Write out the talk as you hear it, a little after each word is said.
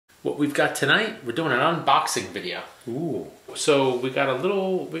What we've got tonight, we're doing an unboxing video. Ooh. So we got a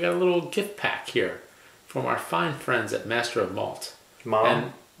little gift pack here from our fine friends at Master of Malt.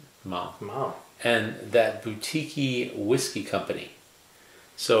 Mom. And that boutique whiskey company.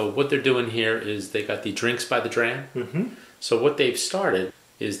 So what they're doing here is they got the drinks by the dram. Mm-hmm. So what they've started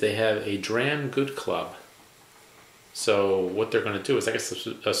is they have a Dram Good Club. So what they're going to do is, I guess,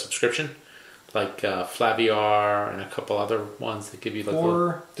 a subscription, like Flaviar and a couple other ones that give you like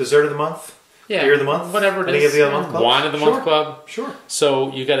or dessert of the month, beer of the month, whatever it Any is, of the other month clubs? Wine of the month club. Sure.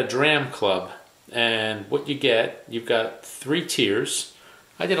 So you got a Dram Club, and what you get, you've got 3 tiers.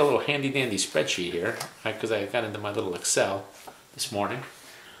 I did a little handy dandy spreadsheet here because I got into my little Excel this morning.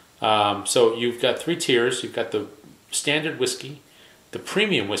 So you've got 3 tiers. You've got the standard whiskey, the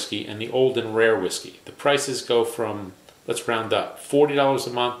premium whiskey, and the old and rare whiskey. The prices go from, let's round up, $40 a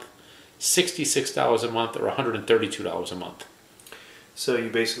month, $66 a month, or $132 a month. So you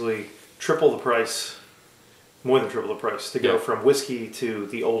basically triple the price, more than triple the price, to go from whiskey to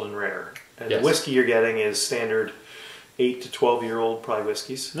the old and rare. And the whiskey you're getting is standard 8 to 12-year-old probably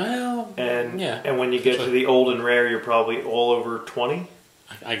whiskeys. Well, and when you get to the old and rare, you're probably all over 20.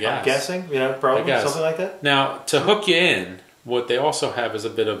 I guess. I'm guessing, probably something like that. Now, to hook you in, what they also have is a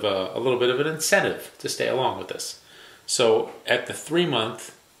little bit of an incentive to stay along with this. So at the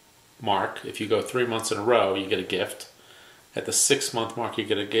 3-month mark, if you go 3 months in a row, you get a gift. At the 6-month mark, you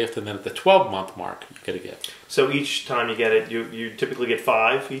get a gift, and then at the 12-month mark, you get a gift. So each time you get it, you typically get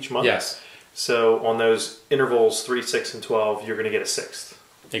 5 each month. Yes. So on those intervals 3, 6, and 12, you're going to get a 6th.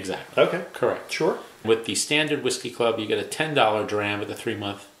 Exactly. Okay. Correct. Sure. With the standard whiskey club, you get a $10 dram at the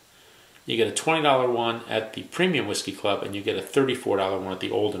 3-month. You get a $20 one at the premium whiskey club, and you get a $34 one at the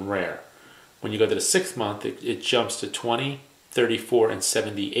old and rare. When you go to the 6th month, it jumps to $20, $34, and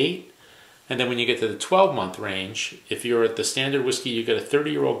 $78. And then when you get to the 12-month range, if you're at the standard whiskey, you get a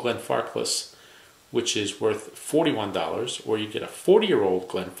 30-year-old Glenfarclas, which is worth $41, or you get a 40-year-old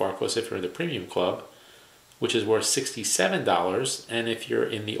Glenfarclas if you're in the premium club, which is worth $67. And if you're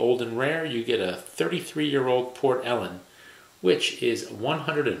in the old and rare, you get a 33-year-old Port Ellen, which is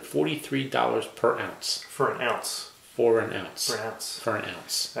 $143 per ounce. For an ounce. For an ounce. For an ounce. For an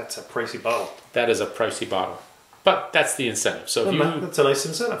ounce. That's a pricey bottle. That is a pricey bottle. But that's the incentive. So if that's a nice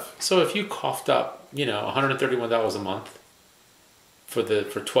incentive. So if you coughed up, $131 a month for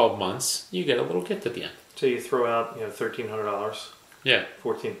 12 months, you get a little gift at the end. So you throw out, $1,300. Yeah.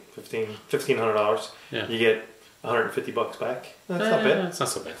 $1,500. Yeah. You get $150 back. That's not bad. It's not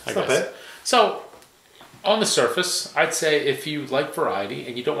so bad. It's not bad. So on the surface, I'd say if you like variety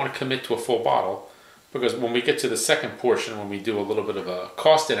and you don't want to commit to a full bottle, because when we get to the second portion, when we do a little bit of a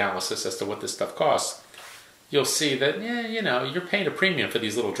cost analysis as to what this stuff costs, you'll see that, you're paying a premium for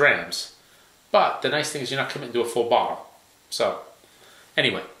these little drams. But the nice thing is you're not committing to a full bottle. So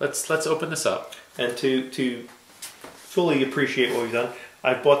anyway, let's open this up. And to fully appreciate what we've done,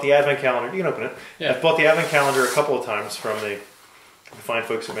 I've bought the advent calendar. You can open it. Yeah. I've bought the advent calendar a couple of times from the fine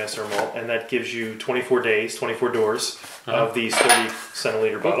folks at Master of Malt, and that gives you 24 days, 24 doors of these 30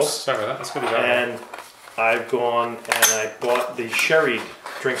 centiliter bottles. Sorry about that. That's good. And I've gone and I bought the sherried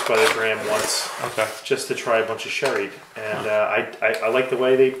drinks by the dram once, just to try a bunch of sherried, and I like the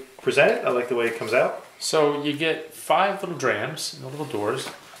way they present it. I like the way it comes out. So you get 5 little drams in the little doors.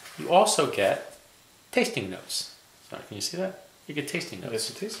 You also get tasting notes. Sorry, can you see that? You get tasting notes. It's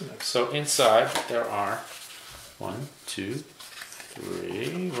a tasting notes. So inside there are 1, 2,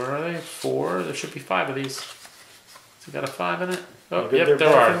 3. Where are they? 4. There should be 5 of these. So you got a 5 in it. Oh, yep,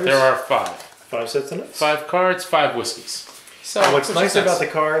 there are. There are 5. 5 sets of notes. 5 cards, 5 whiskeys. So and what's nice about the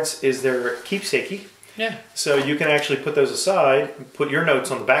cards is they're keepsakey. Yeah. So you can actually put those aside, put your notes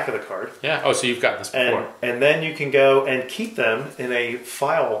on the back of the card. Yeah. Oh, so you've gotten this before. And then you can go and keep them in a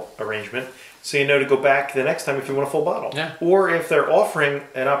file arrangement, so you know to go back the next time if you want a full bottle. Yeah. Or if they're offering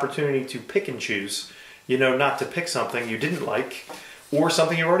an opportunity to pick and choose, not to pick something you didn't like or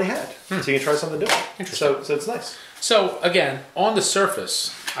something you already had. So you can try something different. Interesting. So it's nice. So again, on the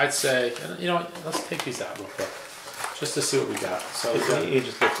surface, I'd say, let's take these out real quick, just to see what we got. So you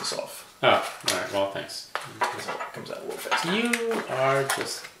just lift this off. Oh, all right. Well, thanks. It comes out a little fast. You are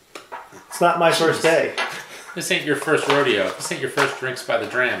just... It's not my first day. This ain't your first rodeo. This ain't your first drinks by the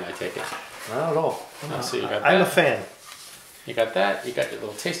dram, I take it. Not at all. So you got that. I'm a fan. You got that. You got your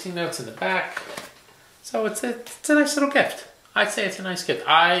little tasting notes in the back. So it's a nice little gift. I'd say it's a nice gift.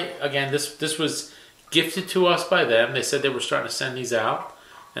 Again, this was gifted to us by them. They said they were starting to send these out,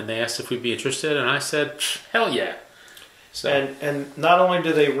 and they asked if we'd be interested, and I said, hell yeah. So. And not only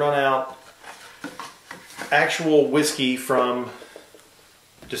do they run out actual whiskey from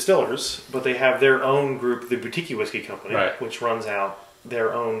distillers, but they have their own group, the Boutique Whiskey Company, which runs out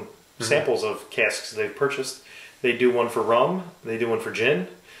their own samples of casks they've purchased. They do one for rum, they do one for gin.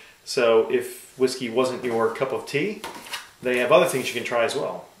 So if whiskey wasn't your cup of tea, they have other things you can try as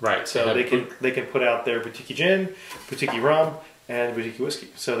well. Right. So they can put out their boutique gin, boutique rum, and boutique whiskey.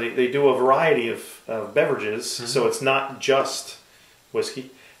 So they do a variety of beverages. So it's not just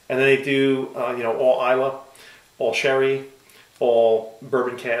whiskey. And then they do all Islay, all sherry, all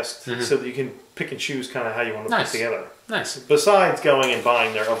bourbon cask, so that you can pick and choose kind of how you want to put it together. Nice. Besides going and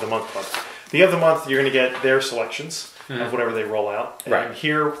buying their of the month club. The of the month, you're going to get their selections of whatever they roll out. And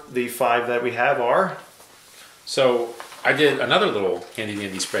here, the 5 that we have are. So I did another little handy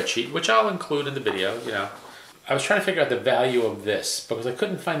dandy spreadsheet, which I'll include in the video. I was trying to figure out the value of this because I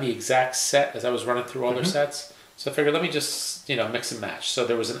couldn't find the exact set as I was running through all their sets. So I figured, let me just mix and match. So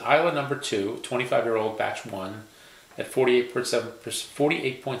there was an Islay number 2, 25-year-old batch 1 at 48.7%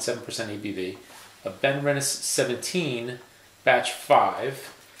 ABV. A Ben Rennis 17 batch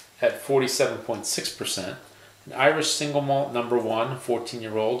 5 at 47.6%. An Irish single malt number 1,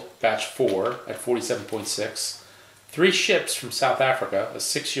 14-year-old batch 4 at 47.6. 3 ships from South Africa, a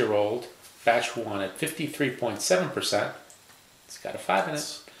 6-year-old batch 1 at 53.7%. It's got a 5 in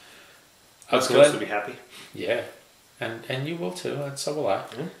it. I was supposed to be happy. Yeah, and you will too, and so will I.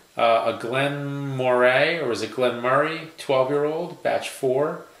 A Glen Moray, or is it Glen Murray, 12-year-old, batch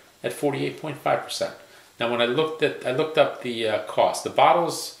 4 at 48.5%. Now, when I looked up the cost. The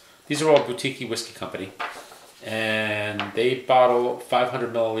bottles, these are all Boutique Whiskey Company, and they bottle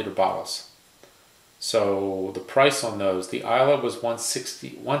 500 milliliter bottles. So the price on those, the Islay was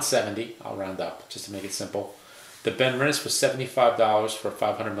 $170. I'll round up just to make it simple. The Ben Rennis was $75 for a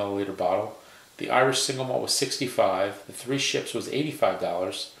 500 milliliter bottle. The Irish single malt was $65. The 3 ships was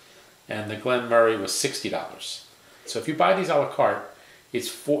 $85, and the Glen Murray was $60. So if you buy these a la carte, it's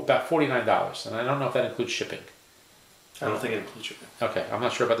about $49, and I don't know if that includes shipping. I don't think it includes shipping. Okay, I'm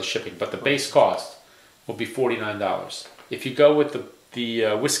not sure about the shipping, but the base cost will be $49. If you go with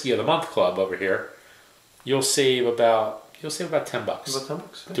the Whiskey of the Month Club over here, you'll save about $10. About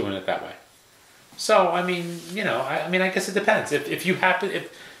 $10, doing it that way. So I mean, I guess it depends. If you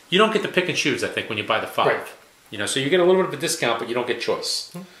don't get to pick and choose, I think, when you buy the 5. Right. So you get a little bit of a discount, but you don't get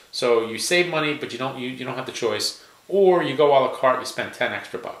choice. So you save money, but you don't have the choice. Or you go a la carte, you spend 10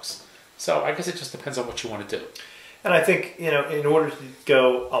 extra bucks. So I guess it just depends on what you want to do. And I think, in order to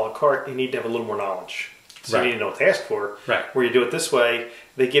go a la carte, you need to have a little more knowledge. So you need to know what to ask for. Right. Where you do it this way,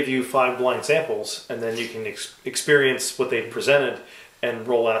 they give you 5 blind samples, and then you can experience what they've presented and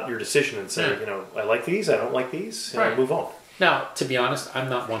roll out your decision and say, I like these, I don't like these, and move on. Now, to be honest, I'm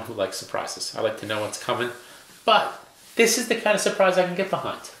not one who likes surprises. I like to know what's coming. But this is the kind of surprise I can get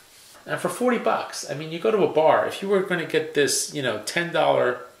behind. And for $40, I mean, you go to a bar, if you were going to get this,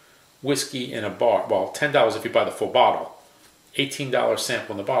 $10 whiskey in a bar, well, $10 if you buy the full bottle, $18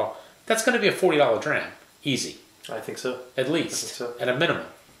 sample in the bottle, that's going to be a $40 dram. Easy. I think so. At least. I think so. At a minimum.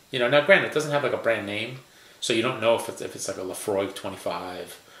 Now granted, it doesn't have like a brand name, so you don't know if it's like a Lefroy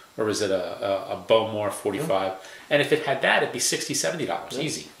 25, or is it a Bowmore 45. And if it had that, it'd be $60, $70.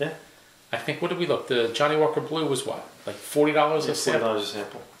 Easy. Yeah. I think, what did we look? The Johnny Walker Blue was what? Like $40 a sample? $40 a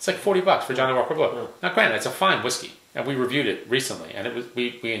sample. It's like $40 for Johnny Walker Blue. Now granted, it's a fine whiskey, and we reviewed it recently, and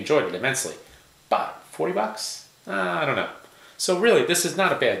we enjoyed it immensely. But $40? I don't know. So really, this is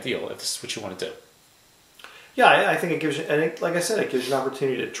not a bad deal if this is what you want to do. Yeah, I think it gives you, and like I said, it gives you an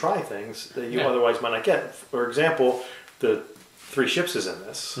opportunity to try things that you otherwise might not get. For example, the 3 ships is in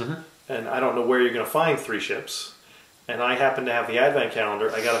this, and I don't know where you're going to find 3 ships. And I happen to have the Advent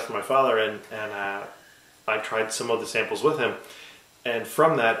calendar. I got it from my father, and I tried some of the samples with him. And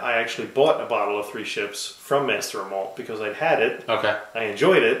from that, I actually bought a bottle of 3 ships from Master of Malt because I'd had it. Okay. I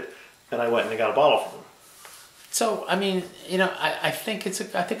enjoyed it, and I went and I got a bottle from him. So I mean, I think it's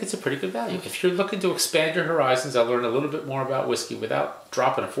a pretty good value. If you're looking to expand your horizons, I'll learn a little bit more about whiskey without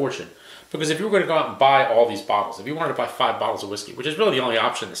dropping a fortune. Because if you were going to go out and buy all these bottles, if you wanted to buy 5 bottles of whiskey, which is really the only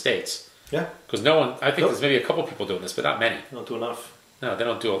option in the States. Yeah. Because no one, I think there's maybe a couple people doing this, but not many. They don't do enough. No, they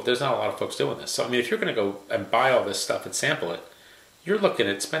don't do it. There's not a lot of folks doing this. So I mean, if you're going to go and buy all this stuff and sample it, you're looking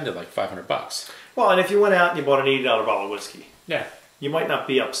at spending like $500. Well, and if you went out and you bought an $80 bottle of whiskey. Yeah. You might not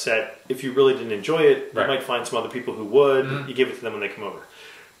be upset if you really didn't enjoy it. You might find some other people who would. You give it to them when they come over.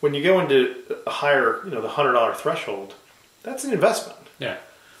 When you go into a higher, the $100 threshold, that's an investment. Yeah.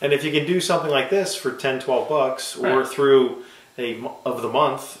 And if you can do something like this for $10, $12, or through of the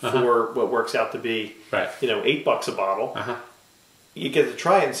month for what works out to be, $8 a bottle, you get to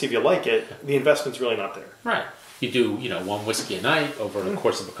try it and see if you like it. The investment's really not there. Right. You do, 1 whiskey a night over the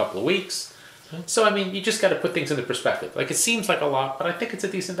course of a couple of weeks. So, I mean, you just got to put things into perspective. Like, it seems like a lot, but I think it's a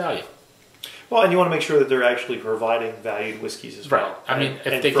decent value. Well, and you want to make sure that they're actually providing valued whiskeys as well. Right. I mean,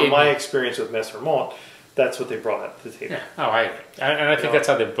 and from my experience with Master of Malt, that's what they brought to the table. Yeah. Oh, I agree. And I think that's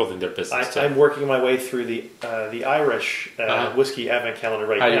how they're building their business, too. I'm working my way through the Irish whiskey advent calendar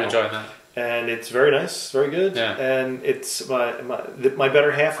right now. How are you enjoying that? And it's very nice, very good. Yeah. And it's my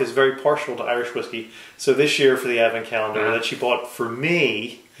better half is very partial to Irish whiskey. So this year for the advent calendar that she bought for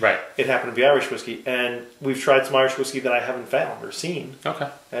me, right, it happened to be Irish whiskey. And we've tried some Irish whiskey that I haven't found or seen. Okay.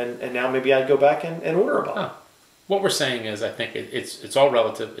 And now maybe I'd go back and order a bottle. What we're saying is, I think it's all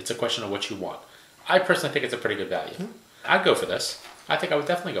relative. It's a question of what you want. I personally think it's a pretty good value. Mm-hmm. I'd go for this. I think I would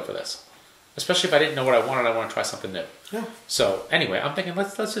definitely go for this. Especially if I didn't know what I wanted, I want to try something new. Yeah. So anyway, I'm thinking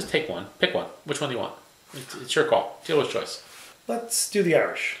let's just take one. Pick one. Which one do you want? It's your call. Dealer's choice. Let's do the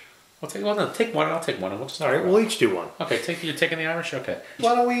Irish. Take one and I'll take one, and we'll just. All right, we'll each do one. Okay, you're taking the Irish. Okay.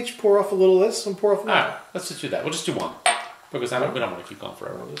 Why don't we each pour off a little of this and pour off a little? All right, let's just do that. We'll just do one because we don't want to keep going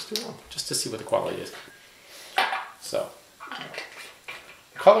forever. We'll just do one just to see what the quality is. So,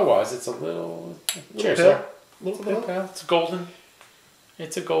 color-wise, it's a little. Cheers, sir. Little pale. It's golden.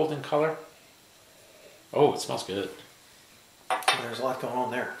 It's a golden color. Oh, it smells good. There's a lot going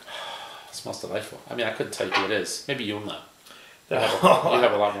on there. It smells delightful. I mean, I couldn't tell you who it is. Maybe you'll know. You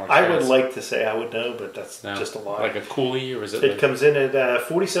have a lot more. I would like to say I would know, but that's just a lie. Like a coolie, or is it? It comes in at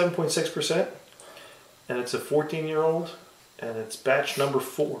 47.6%, and it's a 14-year-old, and it's batch number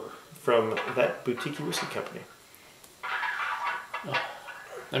 4 from that boutique whiskey company.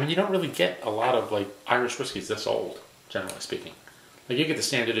 I mean, you don't really get a lot of like Irish whiskeys this old, generally speaking. Like you get the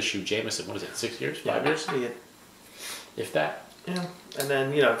standard issue Jameson. What is it? 6 years? 5 years? Yeah. If that. Yeah. And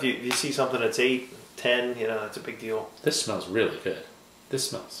then if you see something that's 8, 10, that's a big deal. This smells really good. This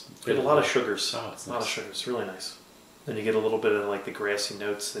smells. Really good. A lot of sugars. Oh, it's nice. A lot of sugars. It's really nice. Then you get a little bit of like the grassy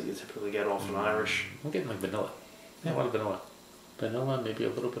notes that you typically get off an Irish. I'm getting like vanilla. Yeah, a lot of vanilla. Vanilla, maybe a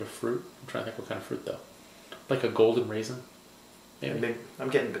little bit of fruit. I'm trying to think what kind of fruit though. Like a golden raisin. Maybe. I'm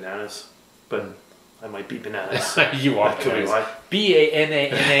getting bananas, but I might be bananas. You are bananas.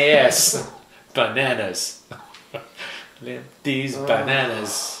 B-A-N-A-N-A-S. Bananas. These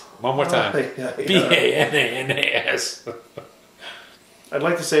bananas. One more time. B-A-N-A-N-A-S. I'd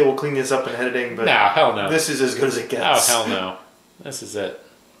like to say we'll clean this up in editing, but no, hell no. This is as good as it gets. Oh, hell no. This is it.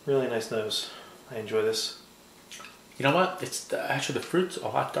 Really nice nose. I enjoy this. You know what? Actually, the fruit's a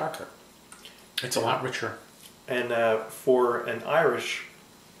lot darker. It's a lot richer. And for an Irish,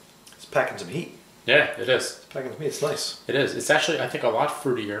 it's packing some heat. Yeah, it is. It's packing some heat. It's nice. It is. It's actually, I think, a lot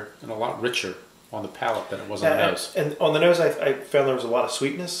fruitier and a lot richer on the palate than it was on the nose. And on the nose, I found there was a lot of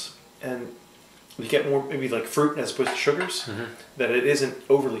sweetness, and you get more maybe like fruit as opposed to sugars. That it isn't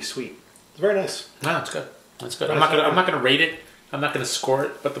overly sweet. It's very nice. No, it's good. It's good. I'm not gonna rate it. I'm not gonna score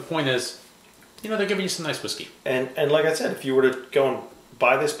it. But the point is, they're giving you some nice whiskey. And like I said, if you were to go and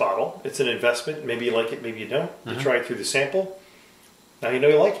buy this bottle, it's an investment. Maybe you like it, maybe you don't. You try it through the sample. Now you know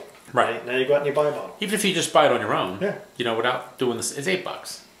you like it. Right. Now you go out and you buy a bottle. Even if you just buy it on your own, yeah. Without doing this, it's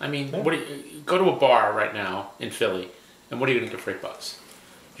 $8. I mean, go to a bar right now in Philly, and what are you going to get for $8?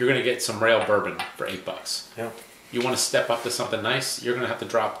 You're going to get some rail bourbon for $8. Yeah. You want to step up to something nice, you're going to have to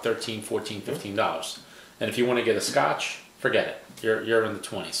drop $13, $14, $15. And if you want to get a scotch, forget it. You're in the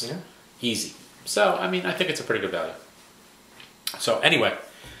 20s. Yeah. Easy. So, I mean, I think it's a pretty good value. So, anyway,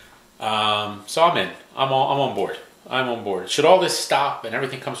 so I'm in. I'm on board. I'm on board. Should all this stop and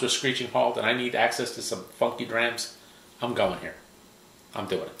everything comes to a screeching halt and I need access to some funky drams, I'm going here. I'm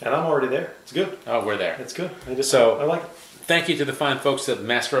doing it. And I'm already there. It's good. Oh, we're there. It's good. I like it. Thank you to the fine folks at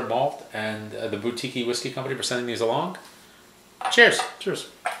Master of Malt and the Boutique Whiskey Company for sending these along. Cheers. Cheers.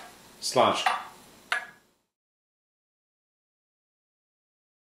 Slange.